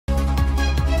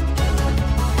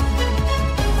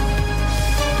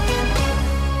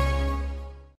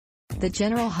The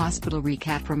General Hospital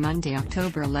recap for Monday,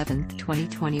 October 11,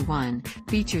 2021,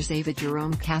 features Ava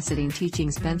Jerome Cassadine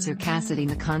teaching Spencer Cassadine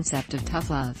the concept of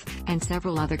tough love, and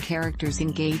several other characters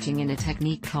engaging in a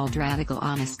technique called radical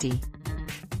honesty.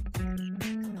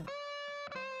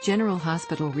 General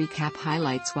Hospital recap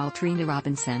highlights while Trina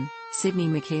Robinson, Sydney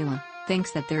Michaela,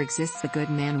 thinks that there exists a good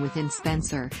man within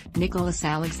Spencer, Nicholas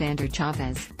Alexander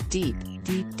Chavez, deep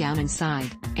down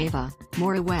inside, Ava,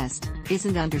 Maura West,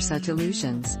 isn't under such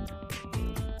illusions.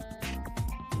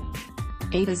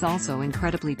 Ava's also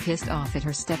incredibly pissed off at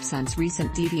her stepson's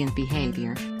recent deviant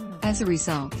behavior. As a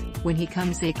result, when he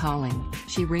comes a-calling,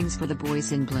 she rings for the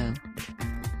boys in blue.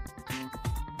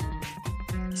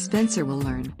 Spencer will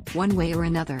learn, one way or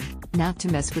another, not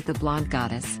to mess with the blonde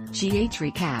goddess. GH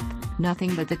recap,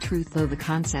 nothing but the truth, though the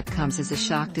concept comes as a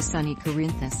shock to Sonny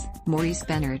Corinthus. Maurice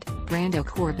Benard, Brando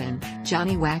Corbin,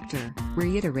 Johnny Wachter,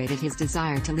 reiterated his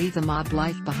desire to leave the mob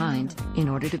life behind, in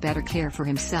order to better care for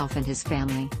himself and his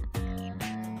family.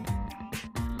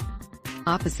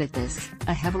 Opposite this,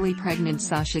 a heavily pregnant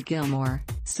Sasha Gilmore,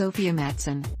 Sophia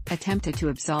Matson, attempted to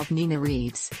absolve Nina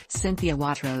Reeves, Cynthia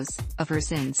Watros, of her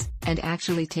sins, and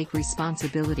actually take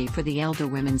responsibility for the elder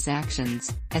women's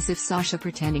actions, as if Sasha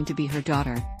pretending to be her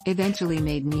daughter, eventually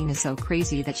made Nina so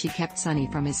crazy that she kept Sonny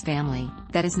from his family.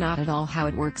 That is not at all how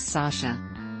it works, Sasha.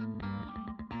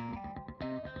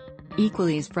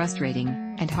 Equally as frustrating,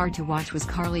 and hard to watch, was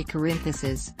Carly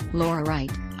Corinthus's, Laura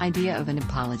Wright, idea of an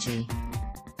apology.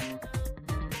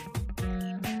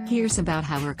 Here's about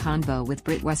how her convo with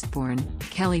Britt Westbourne,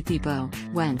 Kelly Thibault,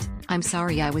 went. "I'm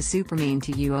sorry I was super mean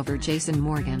to you over Jason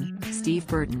Morgan, Steve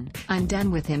Burton. I'm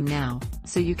done with him now,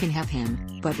 so you can have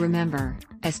him, but remember,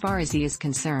 as far as he is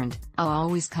concerned, I'll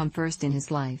always come first in his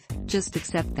life. Just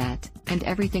accept that, and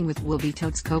everything with will be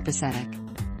totes copacetic."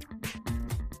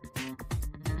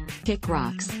 "Kick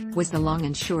rocks," was the long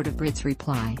and short of Britt's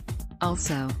reply.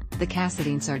 Also, the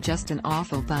Cassadines are just an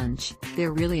awful bunch,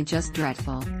 they're really just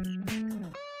dreadful.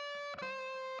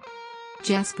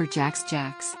 Jasper Jax,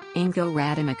 Ingo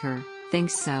Rademacher,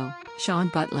 thinks so. Sean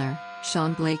Butler,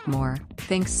 Sean Blakemore,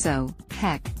 thinks so.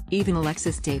 Heck, even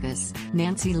Alexis Davis,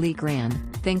 Nancy Lee Gran,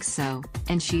 thinks so,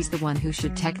 and she's the one who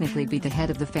should technically be the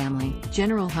head of the family.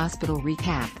 General Hospital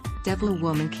recap, Devil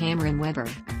Woman Cameron Weber,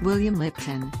 William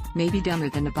Lipton, maybe dumber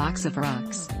than a box of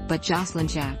rocks, but Jocelyn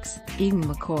Jacks, Eden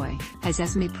McCoy, has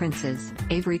Esme Princes,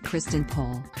 Avery Kristen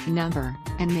Pohl, number,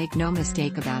 and make no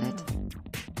mistake about it.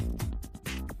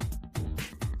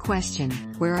 Question,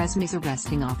 where are Esme's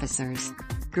arresting officers?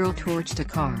 Girl torched a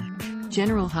car.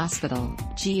 General Hospital,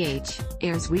 GH,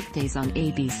 airs weekdays on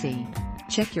ABC.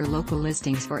 Check your local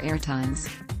listings for airtimes.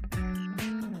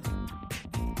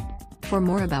 For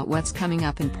more about what's coming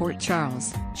up in Port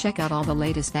Charles, check out all the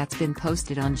latest that's been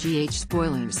posted on GH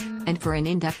Spoilers, and for an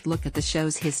in-depth look at the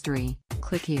show's history,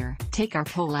 click here. Take our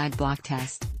poll ad block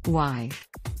test. Why?